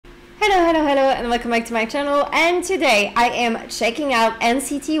Hello, and welcome back to my channel. And today I am checking out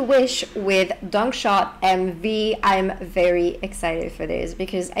NCT Wish with Dunk Shot MV. I'm very excited for this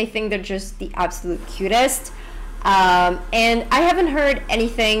because I think they're just the absolute cutest. And I haven't heard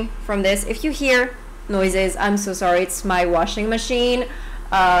anything from this. If you hear noises, I'm so sorry. It's my washing machine.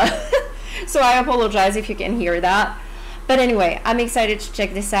 So I apologize if you can hear that. But anyway, I'm excited to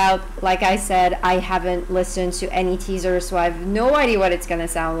check this out. Like I said, I haven't listened to any teasers, so I have no idea what it's gonna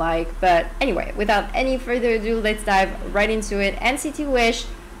sound like. But anyway, without any further ado, let's dive right into it. NCT Wish,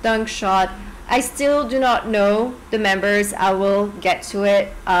 Dunk Shot. I still do not know the members. I will get to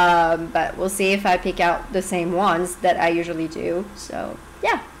it, but we'll see if I pick out the same ones that I usually do. So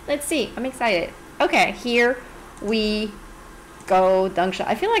yeah, let's see. I'm excited. Okay, here we go. Dunk Shot.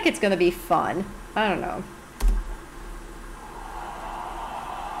 I feel like it's gonna be fun. I don't know.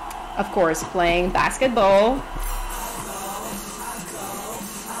 Of course, playing basketball.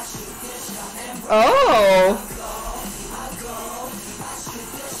 Oh!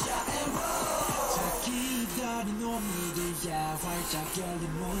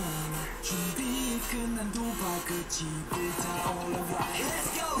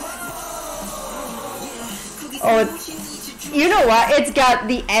 Oh, you know what? It's got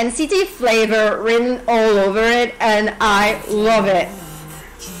the NCT flavor written all over it, and I love it.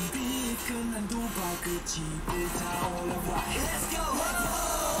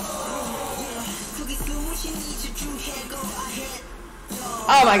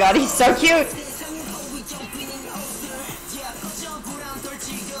 Oh my god, he's so cute!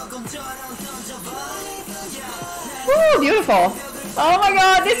 Woo, beautiful! Oh my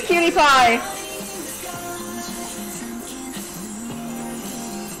god, this cutie pie!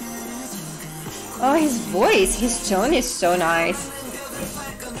 Oh, his voice, his tone is so nice.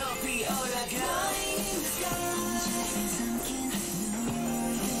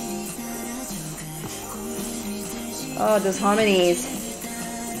 Oh, those harmonies.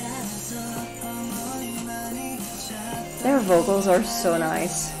 Their vocals are so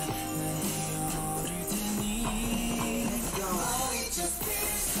nice.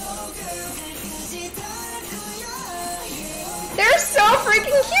 They're so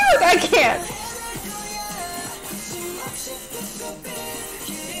freaking cute! I can't!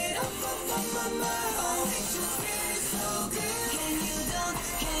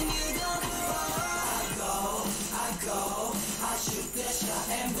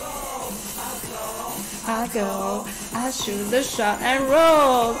 I go, I shoot the shot and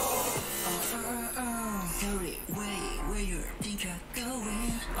roll.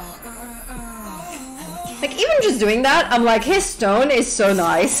 Like, even just doing that, I'm like, his tone is so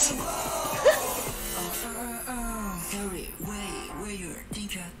nice.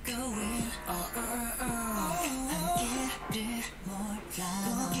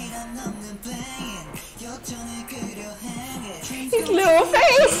 His little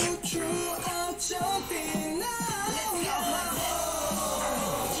face.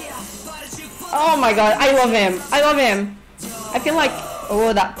 Oh my god, I love him. I love him. I feel like,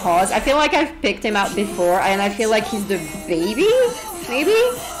 oh, that pause. I feel like I've picked him out before, and I feel like he's the baby? Maybe?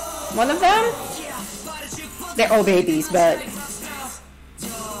 One of them? They're all babies, but...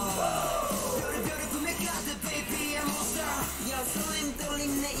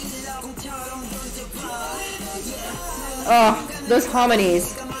 Oh, those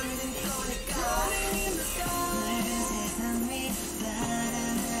harmonies.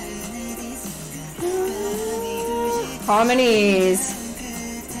 Harmonies.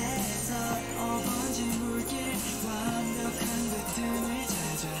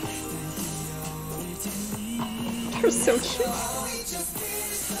 They're so cute.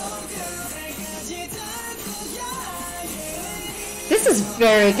 This is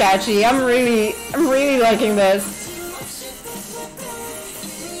very catchy. I'm really liking this.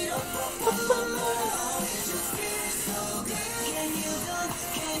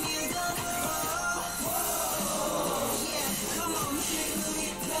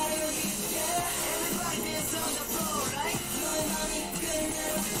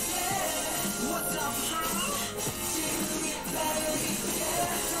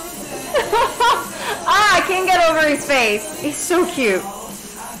 I can't get over his face. He's so cute.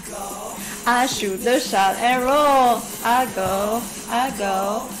 I shoot the shot and roll. I go,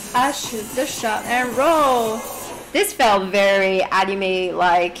 I shoot the shot and roll. This felt very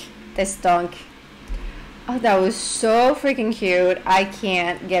anime-like, this dunk. Oh, that was so freaking cute. I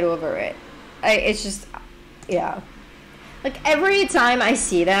can't get over it. It's just, yeah. Like, every time I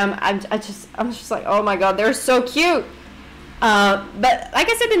see them, I'm just like, oh my god, they're so cute. But like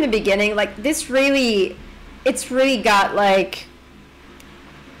I said in the beginning, like, it's really got like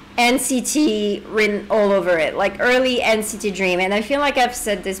NCT written all over it, like early NCT Dream. And I feel like I've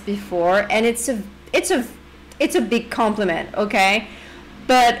said this before, and it's a big compliment, okay?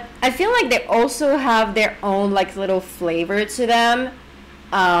 But I feel like they also have their own like little flavor to them,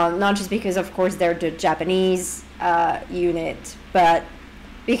 not just because of course they're the Japanese unit, but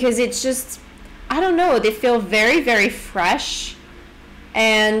because it's just, I don't know, they feel very, very fresh.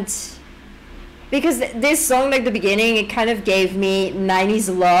 And because this song, like the beginning, it kind of gave me 90s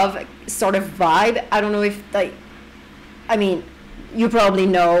love sort of vibe. I don't know if, like, I mean, you probably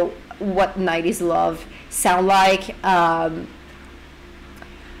know what 90s love sound like. But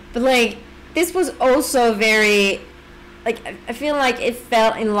like, this was also very, like, I feel like it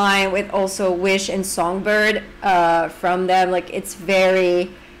fell in line with also Wish and Songbird from them. Like, it's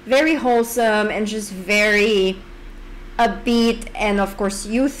very, very wholesome and just very upbeat and of course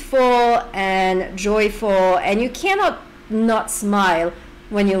youthful and joyful, and you cannot not smile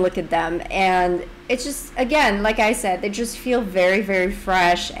when you look at them. And it's just, again, like I said, they just feel very, very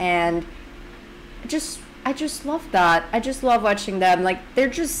fresh, and I just love that. I just love watching them. Like, they're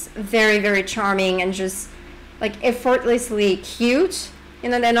just very, very charming and just like effortlessly cute. You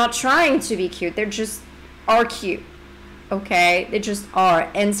know, they're not trying to be cute, they're just are cute, okay? They just are.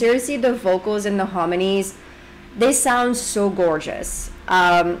 And seriously, the vocals and the harmonies, they sound so gorgeous.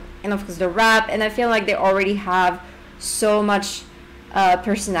 And of course the rap, and I feel like they already have so much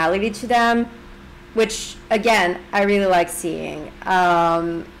personality to them, which again I really like seeing.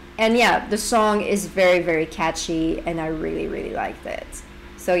 And yeah, the song is very, very catchy, and I really, really liked it.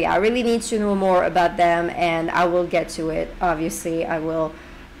 So yeah, I really need to know more about them, and I will get to it, obviously I will,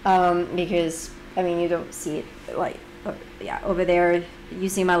 because I mean, you don't see it, like, yeah, over there you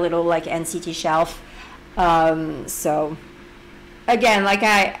see my little like NCT shelf. So again, like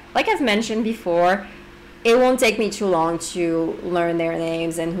I've mentioned before, it won't take me too long to learn their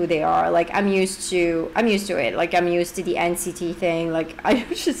names and who they are. Like, I'm used to it. Like, I'm used to the NCT thing. Like, I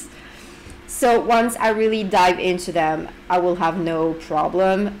just, so once I really dive into them, I will have no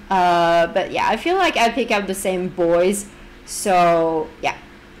problem. But yeah, I feel like I pick up the same boys. So yeah.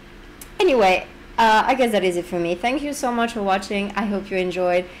 Anyway, I guess that is it for me. Thank you so much for watching. I hope you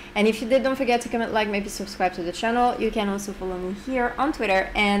enjoyed. And if you did, don't forget to comment, like, maybe subscribe to the channel. You can also follow me here on Twitter.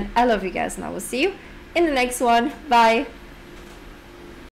 And I love you guys, and I will see you in the next one. Bye.